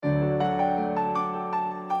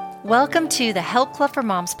Welcome to the Help Club for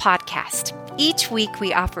Moms podcast. Each week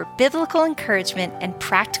we offer biblical encouragement and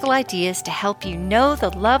practical ideas to help you know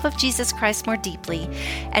the love of Jesus Christ more deeply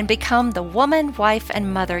and become the woman, wife,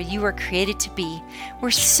 and mother you were created to be.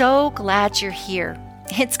 We're so glad you're here.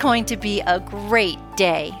 It's going to be a great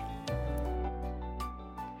day.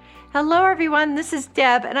 Hello, everyone. This is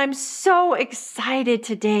Deb, and I'm so excited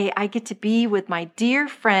today. I get to be with my dear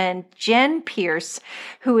friend, Jen Pierce,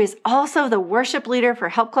 who is also the worship leader for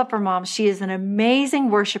Help Club for Moms. She is an amazing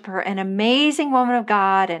worshiper, an amazing woman of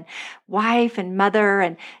God, and wife and mother,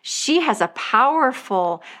 and she has a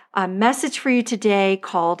powerful message for you today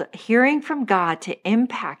called Hearing from God to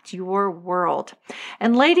Impact Your World.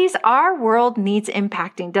 And ladies, our world needs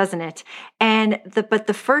impacting, doesn't it? But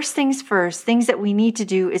the first things first, things that we need to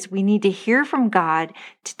do is we need to hear from God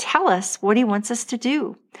to tell us what He wants us to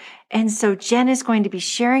do. And so Jen is going to be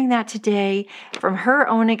sharing that today from her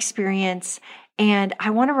own experience. And I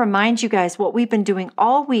want to remind you guys what we've been doing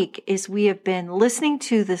all week is we have been listening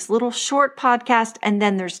to this little short podcast, and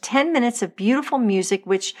then there's 10 minutes of beautiful music,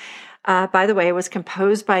 which, by the way, was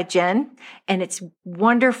composed by Jen, and it's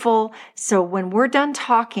wonderful. So when we're done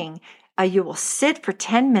talking, you will sit for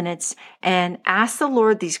 10 minutes and ask the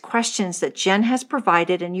Lord these questions that Jen has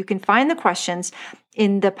provided, and you can find the questions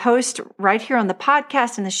in the post right here on the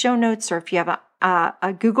podcast in the show notes, or if you have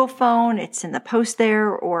a Google phone, it's in the post there,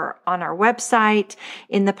 or on our website,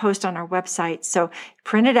 in the post on our website. So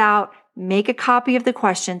print it out, make a copy of the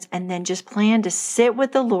questions, and then just plan to sit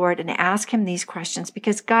with the Lord and ask Him these questions,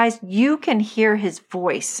 because guys, you can hear His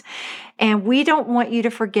voice. And we don't want you to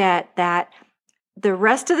forget that the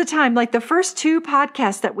rest of the time, like the first two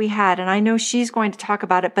podcasts that we had, and I know she's going to talk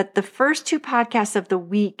about it, but the first two podcasts of the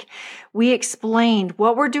week, we explained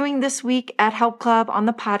what we're doing this week at Help Club on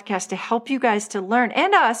the podcast to help you guys to learn,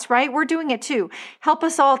 and us, right? We're doing it too. Help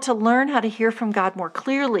us all to learn how to hear from God more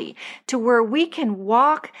clearly, to where we can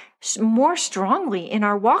walk more strongly in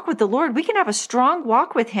our walk with the Lord. We can have a strong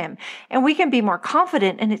walk with Him, and we can be more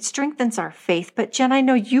confident, and it strengthens our faith. But Jen, I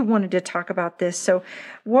know you wanted to talk about this. So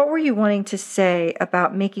what were you wanting to say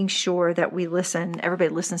about making sure that we listen? Everybody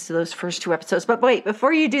listens to those first two episodes. But wait,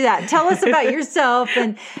 before you do that, tell us about yourself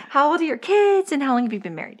and how old are your kids and how long have you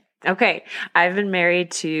been married? Okay. I've been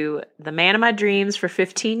married to the man of my dreams for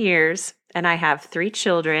 15 years, and I have 3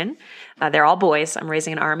 children. They're all boys. I'm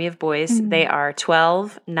raising an army of boys. Mm-hmm. They are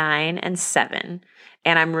 12, 9, and 7.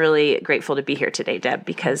 And I'm really grateful to be here today, Deb,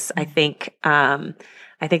 because I think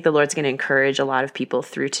the Lord's going to encourage a lot of people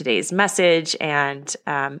through today's message, and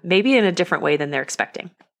maybe in a different way than they're expecting.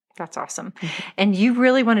 That's awesome. Mm-hmm. And you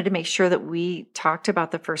really wanted to make sure that we talked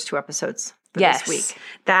about the first 2 episodes. Yes, this week.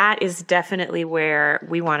 That is definitely where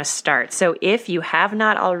we want to start. So if you have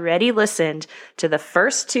not already listened to the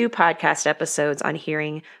first 2 podcast episodes on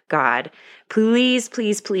hearing God, please,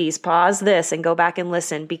 please, please pause this and go back and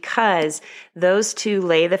listen, because those 2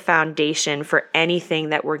 lay the foundation for anything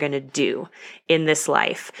that we're going to do in this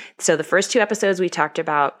life. So the first 2 episodes, we talked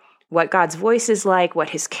about what God's voice is like, what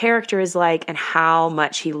His character is like, and how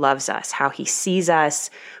much He loves us, how He sees us,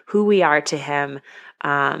 who we are to Him,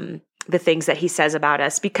 the things that He says about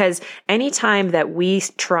us. Because anytime that we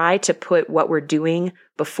try to put what we're doing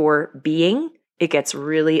before being, it gets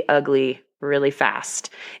really ugly really fast.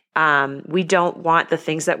 We don't want the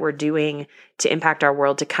things that we're doing to impact our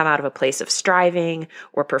world to come out of a place of striving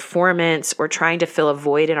or performance or trying to fill a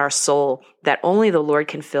void in our soul that only the Lord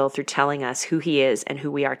can fill through telling us who He is and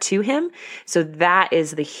who we are to Him. So that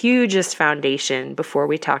is the hugest foundation before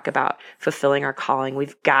we talk about fulfilling our calling.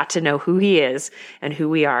 We've got to know who He is and who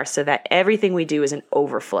we are, so that everything we do is an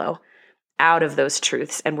overflow out of those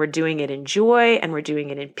truths. And we're doing it in joy, and we're doing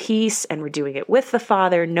it in peace, and we're doing it with the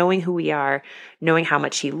Father, knowing who we are, knowing how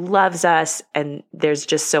much He loves us. And there's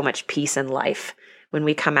just so much peace in life when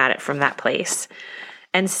we come at it from that place.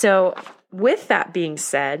 And so with that being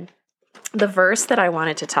said, the verse that I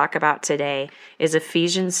wanted to talk about today is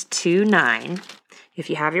Ephesians 2:9. If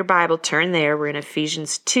you have your Bible, turn there. We're in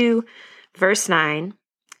Ephesians 2, verse 10,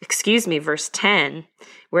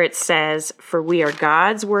 where it says, "For we are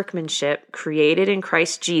God's workmanship, created in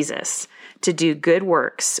Christ Jesus, to do good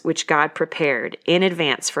works, which God prepared in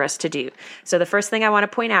advance for us to do." So the first thing I want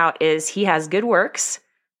to point out is He has good works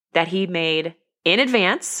that He made in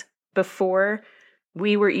advance before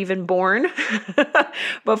we were even born,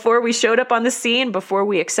 before we showed up on the scene, before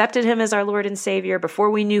we accepted Him as our Lord and Savior, before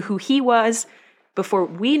we knew who He was, before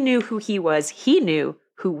we knew who He was, He knew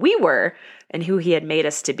who we were and who He had made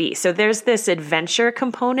us to be. So there's this adventure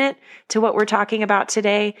component to what we're talking about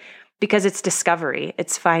today, because it's discovery.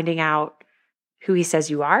 It's finding out who He says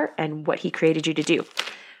you are and what He created you to do.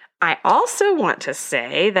 I also want to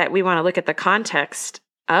say that we want to look at the context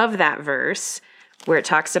of that verse where it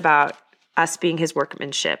talks about us being his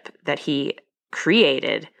workmanship that he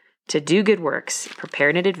created to do good works,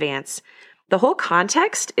 prepared in advance, the whole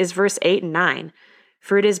context is verse 8 and 9.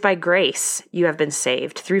 For it is by grace you have been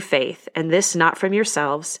saved through faith, and this not from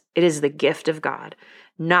yourselves. It is the gift of God,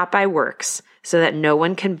 not by works, so that no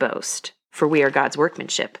one can boast. For we are God's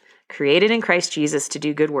workmanship, created in Christ Jesus to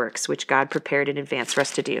do good works, which God prepared in advance for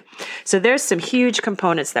us to do. So there's some huge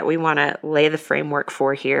components that we want to lay the framework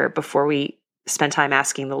for here before we spend time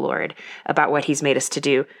asking the Lord about what he's made us to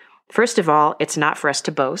do. First of all, it's not for us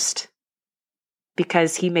to boast,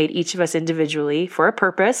 because he made each of us individually for a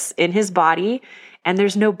purpose in his body, and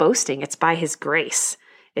there's no boasting. It's by his grace,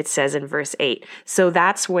 it says in verse 8. So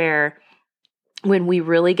that's where, when we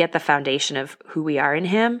really get the foundation of who we are in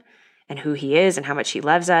him and who he is and how much he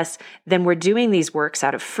loves us, then we're doing these works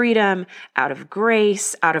out of freedom, out of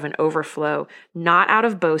grace, out of an overflow, not out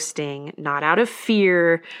of boasting, not out of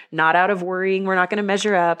fear, not out of worrying we're not going to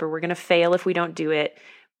measure up or we're going to fail if we don't do it.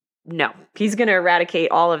 No, he's going to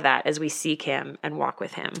eradicate all of that as we seek him and walk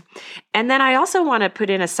with him. And then I also want to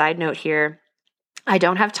put in a side note here. I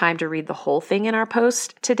don't have time to read the whole thing in our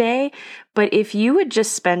post today, but if you would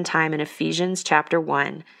just spend time in Ephesians chapter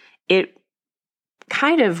 1, it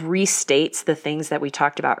kind of restates the things that we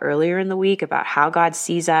talked about earlier in the week about how God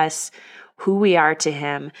sees us, who we are to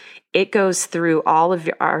him. It goes through all of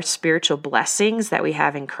our spiritual blessings that we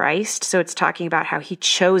have in Christ. So it's talking about how he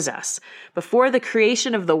chose us before the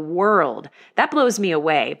creation of the world. That blows me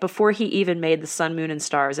away. Before he even made the sun, moon, and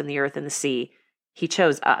stars and the earth and the sea, he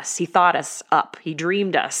chose us. He thought us up. He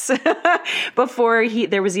dreamed us before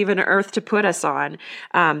there was even an earth to put us on.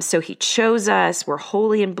 So he chose us. We're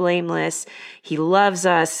holy and blameless. He loves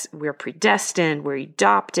us. We're predestined. We're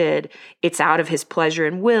adopted. It's out of his pleasure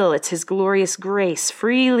and will. It's his glorious grace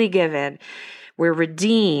freely given. We're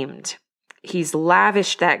redeemed. He's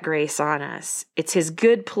lavished that grace on us. It's his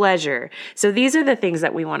good pleasure. So these are the things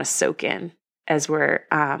that we want to soak in as we're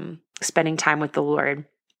spending time with the Lord.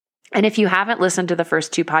 And if you haven't listened to the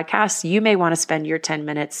first 2 podcasts, you may want to spend your 10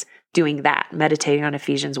 minutes doing that, meditating on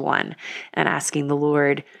Ephesians 1 and asking the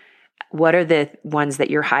Lord, what are the ones that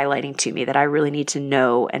you're highlighting to me that I really need to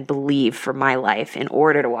know and believe for my life in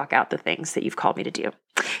order to walk out the things that you've called me to do?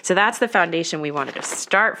 So that's the foundation we wanted to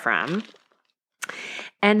start from.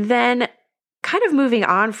 And then kind of moving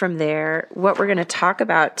on from there, what we're going to talk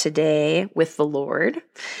about today with the Lord,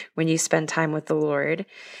 when you spend time with the Lord,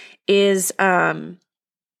 is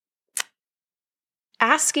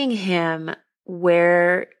asking him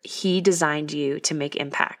where he designed you to make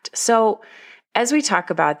impact. So as we talk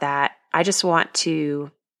about that, I just want to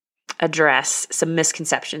address some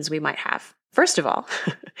misconceptions we might have. First of all,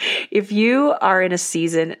 if you are in a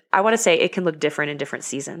season, I want to say it can look different in different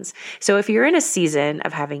seasons. So if you're in a season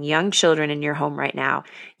of having young children in your home right now,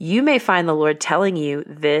 you may find the Lord telling you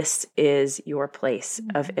this is your place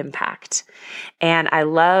of impact. And I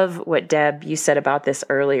love what Deb, you said about this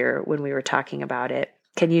earlier when we were talking about it.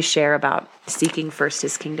 Can you share about seeking first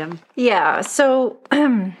his kingdom? Yeah. So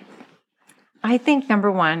I think,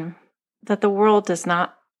 number one, that the world does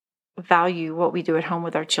not value what we do at home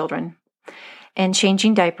with our children. And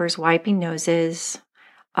changing diapers, wiping noses,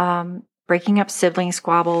 breaking up sibling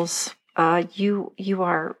squabbles. You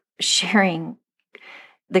are sharing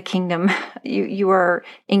the kingdom. You are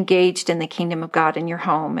engaged in the kingdom of God in your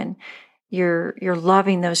home, and you're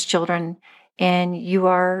loving those children, and you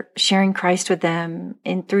are sharing Christ with them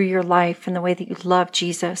and through your life and the way that you love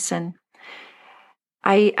Jesus. And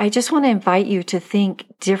I just want to invite you to think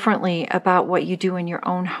differently about what you do in your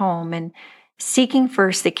own home, and seeking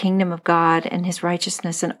first the kingdom of God and his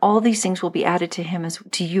righteousness, and all these things will be added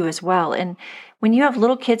to you as well. And when you have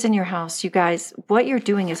little kids in your house, you guys, what you're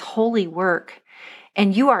doing is holy work,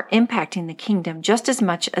 and you are impacting the kingdom just as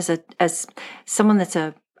much as someone that's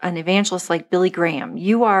an evangelist like Billy Graham.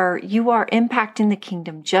 You are impacting the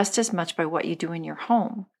kingdom just as much by what you do in your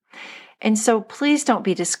home. And so please don't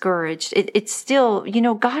be discouraged. It's still,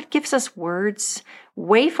 God gives us words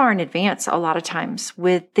way far in advance a lot of times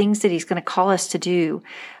with things that he's going to call us to do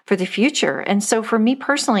for the future. And so for me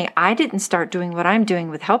personally, I didn't start doing what I'm doing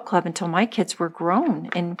with Help Club until my kids were grown.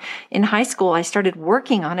 And in high school, I started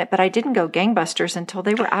working on it, but I didn't go gangbusters until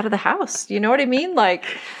they were out of the house. You know what I mean?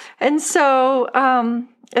 And so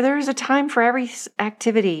there's a time for every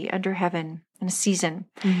activity under heaven. In a season.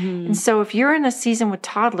 Mm-hmm. And so if you're in a season with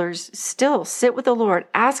toddlers, still sit with the Lord,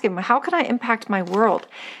 ask him, how can I impact my world?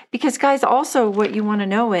 Because guys, also what you want to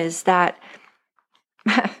know is that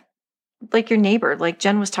like your neighbor, like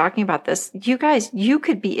Jen was talking about this, you guys, you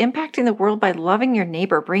could be impacting the world by loving your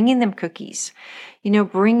neighbor, bringing them cookies,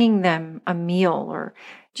 bringing them a meal, or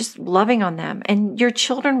just loving on them. And your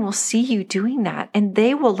children will see you doing that, and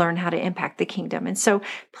they will learn how to impact the kingdom. And so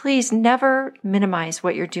please never minimize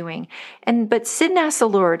what you're doing. But sit and ask the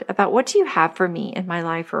Lord about, what do you have for me in my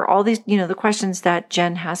life? Or all these, the questions that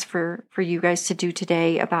Jen has for you guys to do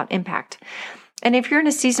today about impact. And if you're in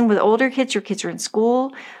a season with older kids, your kids are in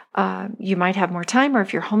school, you might have more time, or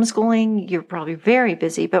if you're homeschooling, you're probably very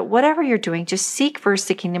busy. But whatever you're doing, just seek first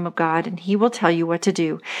the kingdom of God, and He will tell you what to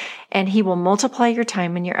do. And He will multiply your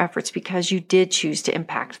time and your efforts because you did choose to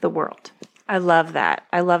impact the world. I love that.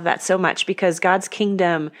 I love that so much, because God's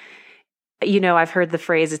kingdom, I've heard the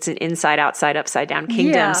phrase, it's an inside, outside, upside down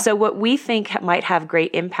kingdom. Yeah. So what we think might have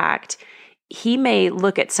great impact, He may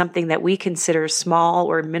look at something that we consider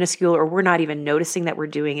small or minuscule, or we're not even noticing that we're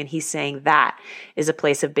doing, and He's saying that is a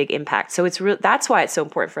place of big impact. So that's why it's so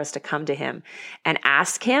important for us to come to Him and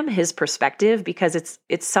ask Him His perspective, because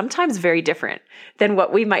it's sometimes very different than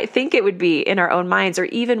what we might think it would be in our own minds, or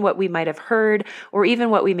even what we might have heard, or even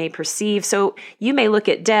what we may perceive. So you may look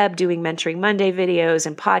at Deb doing Mentoring Monday videos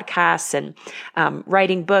and podcasts and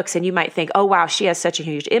writing books, and you might think, oh, wow, she has such a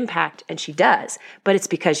huge impact, and she does, but it's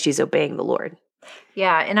because she's obeying the Lord.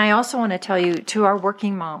 Yeah. And I also want to tell you, to our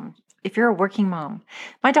working mom, if you're a working mom,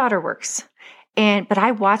 my daughter works, but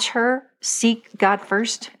I watch her seek God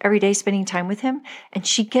first every day, spending time with Him, and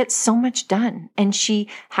she gets so much done. And she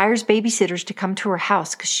hires babysitters to come to her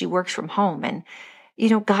house because she works from home, and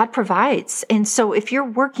God provides. And so if you're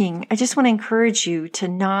working, I just want to encourage you to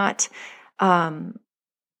not,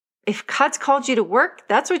 if God's called you to work,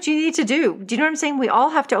 that's what you need to do. Do you know what I'm saying? We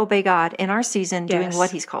all have to obey God in our season, doing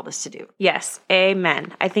what He's called us to do. Yes.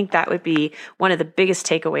 Amen. I think that would be one of the biggest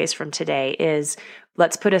takeaways from today is,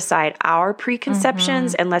 let's put aside our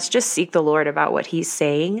preconceptions and let's just seek the Lord about what He's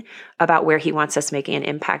saying about where He wants us making an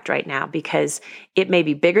impact right now, because it may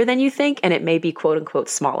be bigger than you think, and it may be quote unquote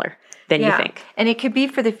smaller than you think. And it could be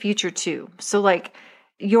for the future too. So like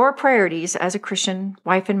your priorities as a Christian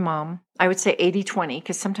wife and mom, I would say 80-20,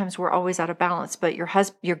 because sometimes we're always out of balance, but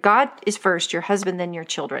your God is first, your husband, then your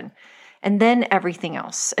children, and then everything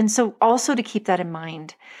else. And so also to keep that in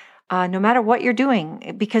mind, no matter what you're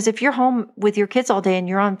doing, because if you're home with your kids all day and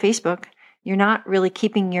you're on Facebook, you're not really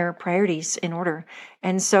keeping your priorities in order.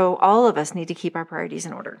 And so all of us need to keep our priorities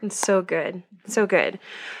in order. It's so good. So good.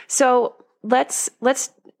 So let's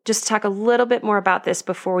just talk a little bit more about this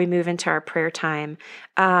before we move into our prayer time.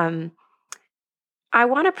 I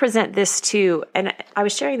want to present this too, and I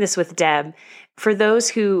was sharing this with Deb, for those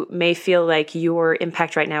who may feel like your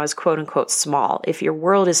impact right now is quote unquote small. If your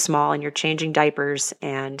world is small and you're changing diapers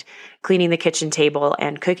and cleaning the kitchen table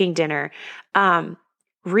and cooking dinner,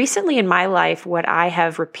 recently in my life, what I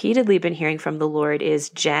have repeatedly been hearing from the Lord is,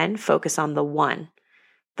 Jen, focus on the one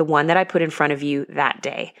that I put in front of you that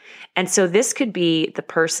day. And so this could be the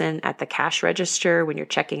person at the cash register when you're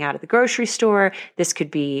checking out at the grocery store. This could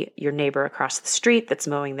be your neighbor across the street that's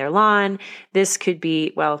mowing their lawn. This could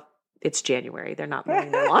be, well, it's January. They're not mowing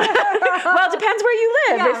their lawn. Well, it depends where you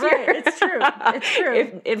live. Yeah, right. It's true. It's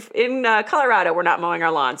true. If in Colorado, we're not mowing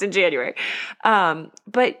our lawns in January.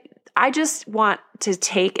 But I just want to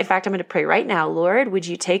take, in fact, I'm going to pray right now, Lord, would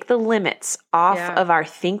you take the limits off of our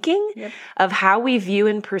thinking, of how we view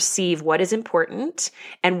and perceive what is important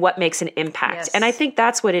and what makes an impact. Yes. And I think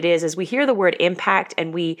that's what it is we hear the word impact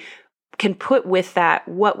and we can put with that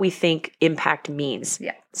what we think impact means.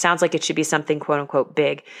 Yeah. Sounds like it should be something quote unquote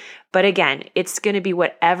big. But again, it's going to be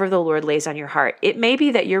whatever the Lord lays on your heart. It may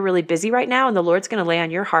be that you're really busy right now and the Lord's going to lay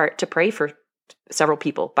on your heart to pray for several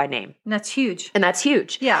people by name. And that's huge. And that's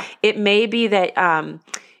huge. Yeah. It may be that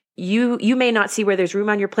you may not see where there's room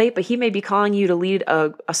on your plate, but He may be calling you to lead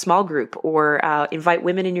a small group or invite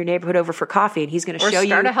women in your neighborhood over for coffee, and He's going to show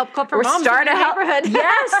you. Or start a help club for moms in your neighborhood.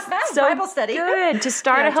 Yes. So Bible study. Good to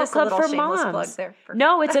start a help club for moms. Plug there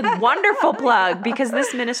No, it's a wonderful plug because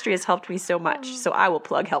this ministry has helped me so much. So I will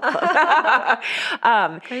plug Help Club.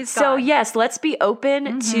 So yes, let's be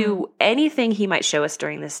open to anything He might show us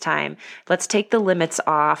during this time. Let's take the limits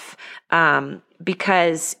off.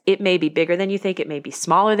 Because it may be bigger than you think, it may be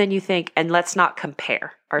smaller than you think, and let's not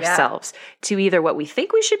compare ourselves to either what we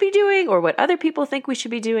think we should be doing or what other people think we should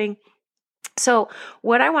be doing. So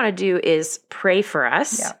what I want to do is pray for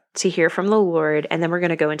us to hear from the Lord, and then we're going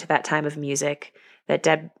to go into that time of music that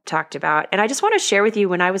Deb talked about. And I just want to share with you,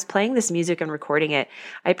 when I was playing this music and recording it,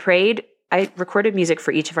 I prayed I recorded music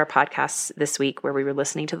for each of our podcasts this week where we were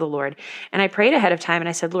listening to the Lord. And I prayed ahead of time and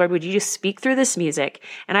I said, Lord, would you just speak through this music?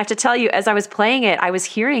 And I have to tell you, as I was playing it, I was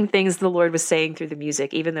hearing things the Lord was saying through the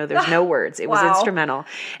music, even though there's no words. It was instrumental.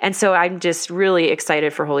 And so I'm just really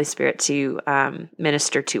excited for Holy Spirit to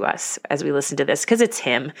minister to us as we listen to this, because it's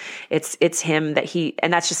him. It's him that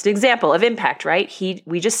and that's just an example of impact, right?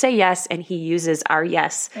 We just say yes, and he uses our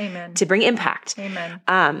yes to bring impact.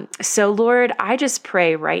 Amen. So Lord, I just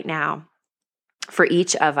pray right now for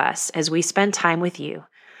each of us as we spend time with you.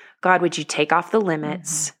 God, would you take off the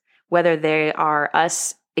limits, whether they are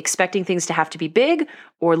us expecting things to have to be big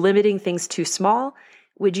or limiting things too small?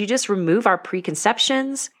 Would you just remove our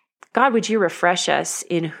preconceptions? God, would you refresh us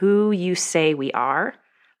in who you say we are,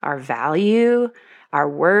 our value, our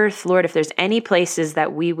worth? Lord, if there's any places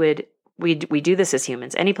that we do this as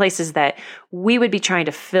humans, any places that we would be trying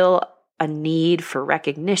to fill a need for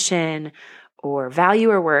recognition or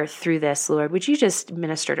value or worth through this, Lord, would you just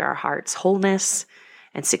minister to our hearts wholeness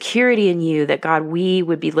and security in you, that God, we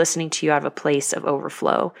would be listening to you out of a place of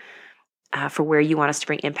overflow for where you want us to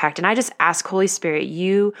bring impact. And I just ask, Holy Spirit,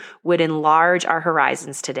 you would enlarge our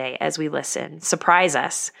horizons today as we listen. Surprise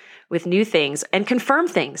us with new things and confirm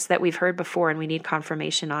things that we've heard before and we need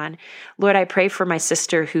confirmation on. Lord, I pray for my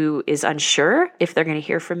sister who is unsure if they're going to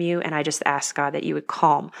hear from you. And I just ask, God, that you would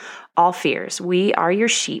calm all fears. We are your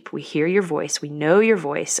sheep. We hear your voice. We know your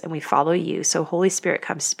voice and we follow you. So Holy Spirit,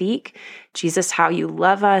 come speak. Jesus, how you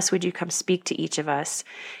love us. Would you come speak to each of us?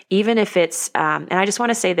 Even if it's, and I just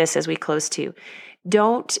want to say this as we close too,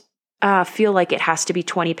 don't feel like it has to be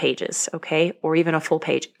 20 pages, okay? Or even a full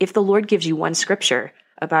page. If the Lord gives you one scripture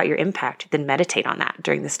about your impact, then meditate on that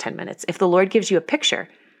during this 10 minutes. If the Lord gives you a picture,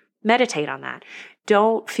 meditate on that.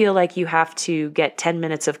 Don't feel like you have to get 10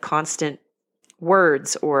 minutes of constant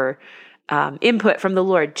words or input from the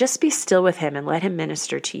Lord. Just be still with him and let him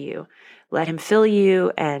minister to you. Let him fill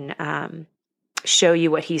you and show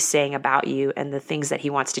you what he's saying about you and the things that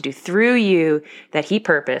he wants to do through you that he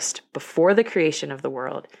purposed before the creation of the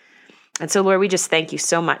world. And so, Lord, we just thank you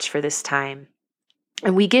so much for this time.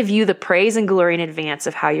 And we give you the praise and glory in advance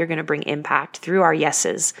of how you're going to bring impact through our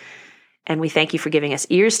yeses. And we thank you for giving us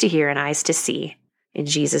ears to hear and eyes to see. In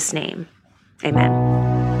Jesus' name, amen.